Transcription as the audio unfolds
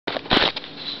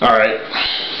Alright,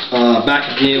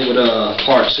 back again with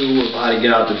part 2 of how to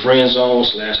get out the friend zone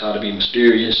 / how to be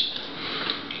mysterious.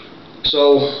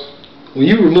 So, when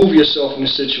you remove yourself from the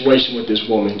situation with this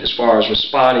woman, as far as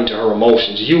responding to her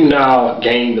emotions, you now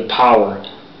gain the power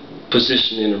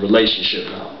position in the relationship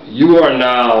now. You are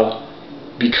now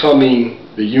becoming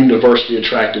the universally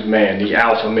attractive man, the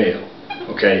alpha male.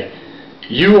 Okay?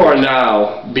 You are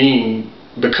now becoming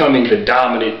the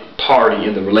dominant party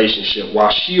in the relationship,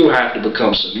 while she'll have to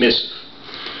become submissive.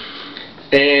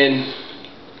 And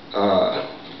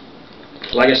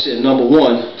like I said, number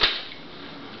one,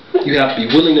 you have to be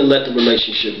willing to let the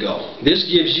relationship go. This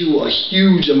gives you a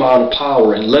huge amount of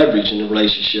power and leverage in the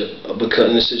relationship,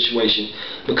 in the situation,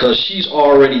 because she's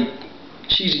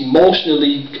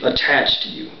emotionally attached to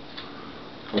you.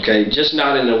 Okay, just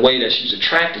not in a way that she's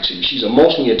attracted to you. She's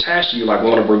emotionally attached to you like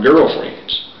one of her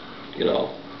girlfriends, you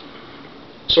know.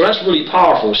 So that's really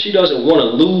powerful. She doesn't want to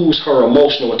lose her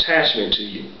emotional attachment to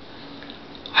you.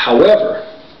 However,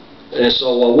 and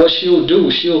so what she'll do,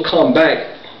 she'll come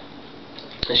back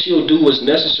and she'll do what's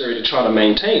necessary to try to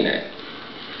maintain that.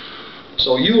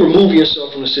 So you remove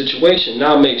yourself from the situation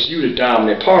now makes you the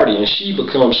dominant party, and she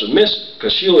becomes submissive,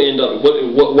 because she'll end up,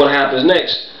 what happens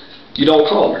next? You don't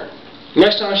call her.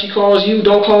 Next time she calls you,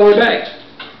 don't call her back.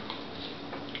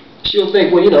 She'll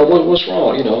think, well, you know, what's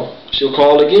wrong, you know. She'll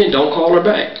call again, don't call her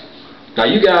back. Now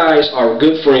you guys are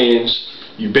good friends.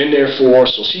 You've been there for her,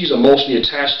 so she's emotionally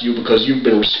attached to you because you've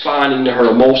been responding to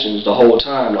her emotions the whole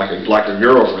time like a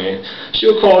girlfriend.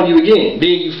 She'll call you again.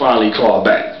 Then you finally call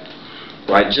back.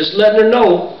 Right? Just letting her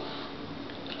know,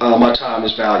 my time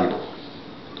is valuable.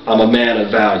 I'm a man of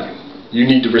value. You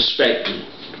need to respect me.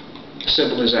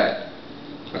 Simple as that.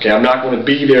 Okay, I'm not going to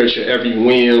be there at your every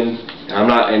whim.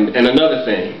 And another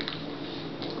thing.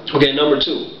 Okay, number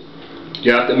 2.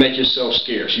 You have to make yourself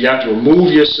scarce. You have to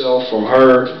remove yourself from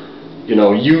her, you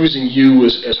know, using you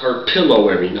as her pillow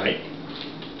every night,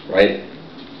 right?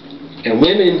 And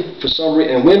women, for some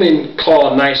reason, women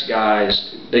call nice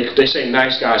guys, they say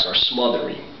nice guys are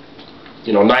smothering.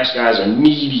 You know, nice guys are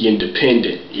needy and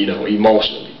dependent, you know,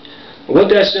 emotionally. And what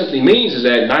that simply means is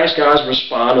that nice guys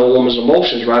respond to a woman's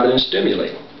emotions rather than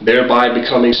stimulate them, thereby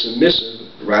becoming submissive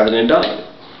rather than dominant.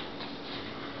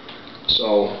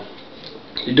 So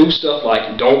you do stuff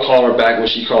like don't call her back when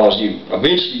she calls you.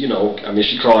 Eventually, you know, I mean,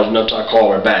 she calls you enough time,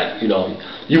 call her back. You know,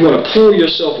 you want to pull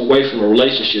yourself away from a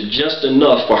relationship just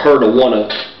enough for her to want to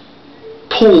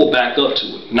pull back up to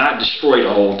it, not destroy the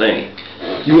whole thing.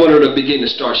 You want her to begin to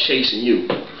start chasing you.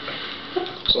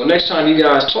 So next time you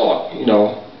guys talk, you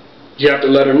know, you have to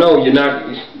let her know you're not.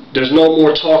 There's no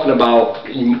more talking about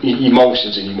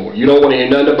emotions anymore. You don't want to hear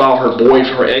nothing about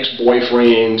her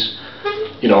ex-boyfriends.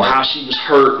 You know, how she was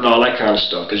hurt and all that kind of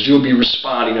stuff, because you'll be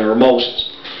responding to her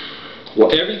emotions. Well,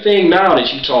 everything now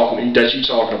that you're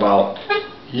talking about,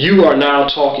 you are now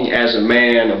talking as a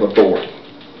man of authority.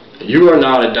 You are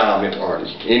not a dominant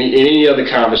party in any other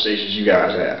conversations you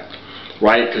guys have,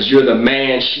 right? Because you're the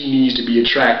man she needs to be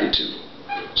attracted to.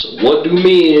 So what do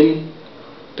men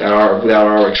that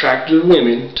are attracted to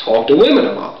women talk to women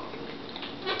about?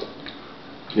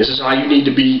 This is how you need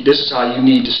to be. This is how you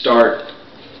need to start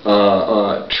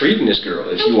treating this girl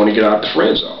if you want to get out of the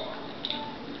friend zone.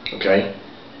 Okay?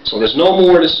 So there's no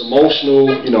more of this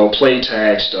emotional, you know, play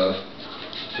tag stuff.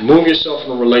 Remove yourself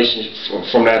from a relationship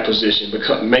from that position.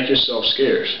 Make yourself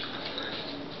scarce.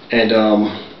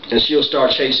 And she'll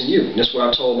start chasing you. And that's what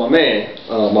I told my man,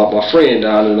 my friend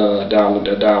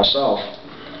down south.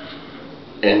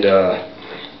 And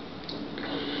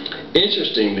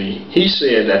interestingly, he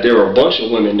said that there were a bunch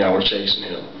of women that were chasing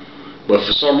him. But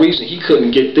for some reason, he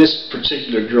couldn't get this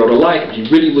particular girl to like him.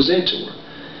 He really was into her.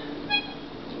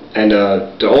 And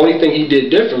the only thing he did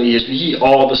differently is he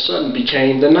all of a sudden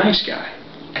became the nice guy.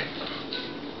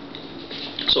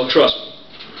 So trust me,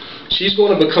 she's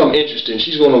going to become interested.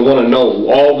 She's going to want to know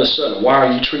all of a sudden, why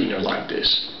are you treating her like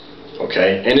this?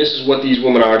 Okay? And this is what these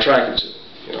women are attracted to.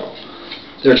 You know,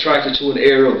 they're attracted to an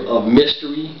air of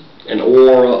mystery, an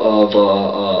aura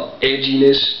of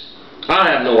edginess.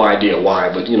 I have no idea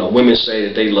why, but you know, women say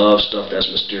that they love stuff that's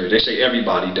mysterious. They say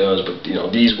everybody does, but you know,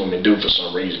 these women do for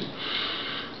some reason.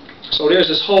 So there's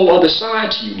this whole other side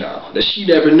to you now that she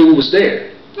never knew was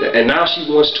there, and now she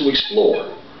wants to explore.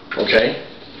 Okay.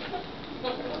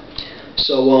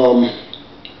 So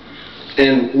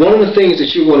and one of the things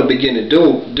that you're going to begin to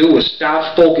do is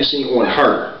stop focusing on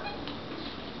her.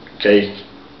 Okay.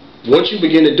 What you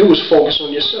begin to do is focus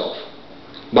on yourself.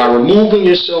 By removing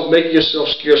yourself, making yourself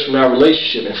scarce from that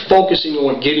relationship, and focusing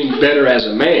on getting better as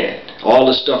a man. All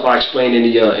the stuff I explained in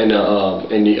the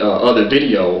other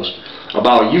videos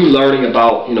about you learning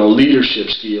about, you know, leadership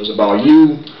skills, about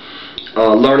you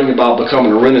learning about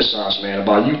becoming a Renaissance man,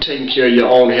 about you taking care of your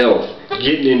own health,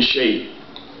 getting in shape,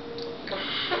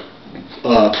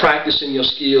 practicing your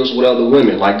skills with other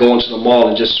women, like going to the mall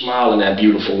and just smiling at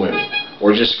beautiful women,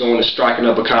 or just going and striking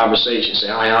up a conversation, say,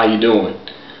 hi, how you doing?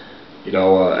 You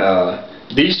know,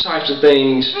 these types of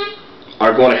things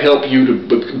are going to help you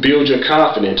to build your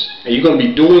confidence, and you're going to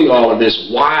be doing all of this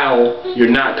while you're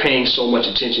not paying so much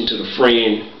attention to the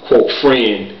friend, quote,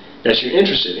 friend that you're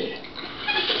interested in.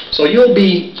 So you'll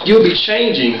be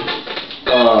changing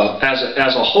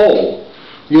as a whole.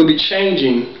 You'll be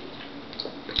changing,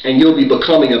 and you'll be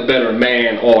becoming a better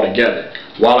man altogether,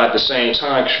 while at the same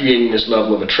time creating this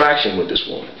level of attraction with this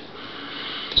woman.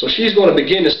 So she's going to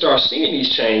begin to start seeing these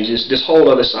changes, this whole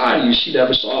other side of you she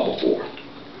never saw before.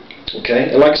 Okay?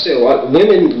 And like I said,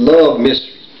 women love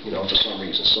mystery, you know, for some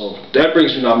reason. So that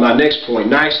brings me to my next point.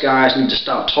 Nice guys need to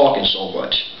stop talking so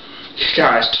much. You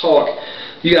guys talk,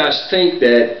 you guys think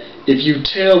that if you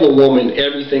tell a woman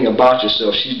everything about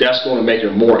yourself, that's going to make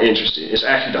her more interested. It's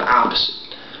actually the opposite.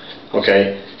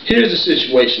 Okay? Here's the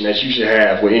situation that you should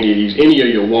have with any of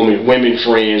your women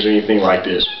friends or anything like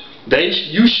this. They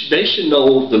should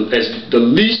know the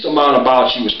least amount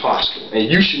about you as possible, and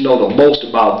you should know the most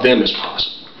about them as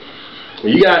possible.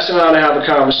 When you guys sit down and have a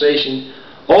conversation,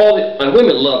 and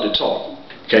women love to talk.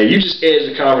 Okay, you just edge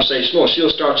the conversation on. She'll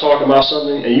start talking about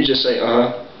something, and you just say,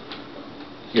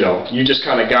 you know, you just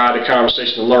kind of guide the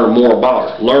conversation to learn more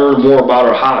about her, learn more about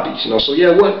her hobbies. You know, so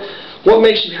yeah, what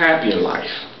makes you happy in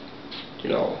life? You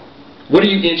know, what are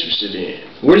you interested in?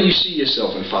 Where do you see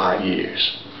yourself in 5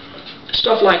 years?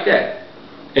 Stuff like that.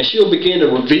 And she'll begin to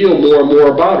reveal more and more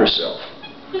about herself.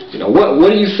 You know, what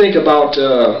do you think about,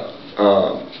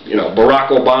 you know, Barack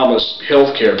Obama's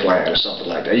health care plan or something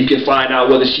like that? You can find out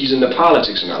whether she's into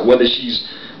politics or not, whether she's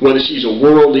a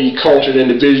worldly, cultured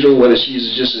individual, whether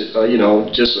she's just, you know,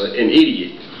 just an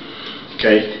idiot.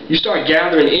 Okay? You start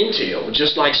gathering intel,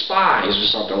 just like spies or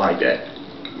something like that.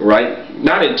 Right?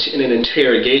 Not in an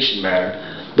interrogation manner,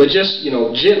 but just, you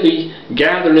know, gently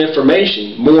gathering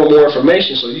information, more and more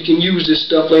information, so you can use this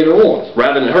stuff later on,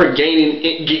 rather than her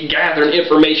gathering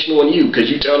information on you because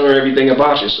you're telling her everything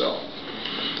about yourself.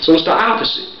 So it's the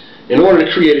opposite. In order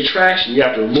to create attraction, you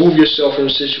have to remove yourself from the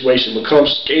situation, become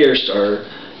scarce to her,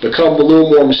 become a little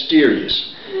more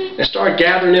mysterious, and start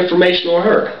gathering information on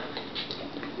her.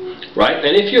 Right?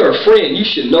 And if you're a friend, you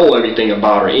should know everything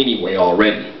about her anyway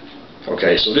already.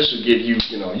 Okay, so this will give you,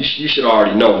 you know, you should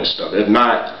already know this stuff. If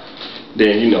not,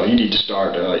 then, you know, you need to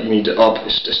start, you need to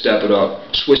step it up,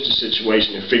 switch the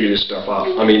situation and figure this stuff out.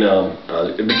 I mean,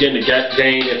 begin to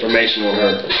gain information on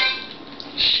her.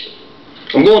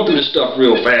 I'm going through this stuff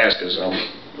real fast because I'm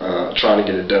trying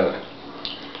to get it done.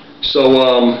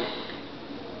 So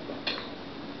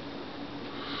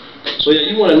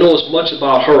yeah, you want to know as much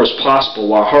about her as possible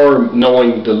while her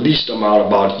knowing the least amount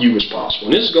about you as possible.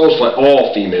 And this goes for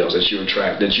all females that you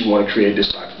attract, that you want to create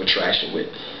this type of attraction with.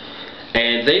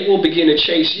 And they will begin to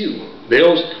chase you.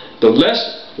 The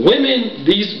less women,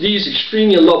 these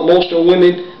extremely emotional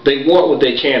women, they want what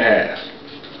they can't have.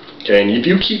 Okay, and if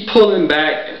you keep pulling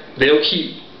back, they'll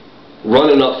keep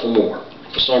running up for more.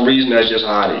 For some reason, that's just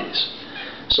how it is.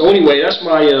 So anyway, that's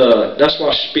my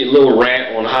little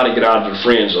rant on how to get out of the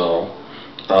friend zone.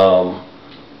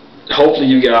 Hopefully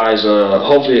you guys,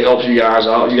 hopefully it helps you guys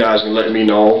out. You guys can let me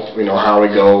know, you know, how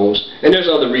it goes. And there's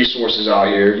other resources out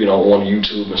here, you know, on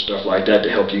YouTube and stuff like that to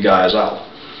help you guys out.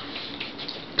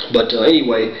 But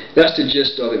anyway, that's the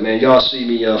gist of it, man. Y'all see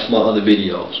me for my other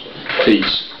videos.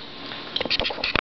 Peace.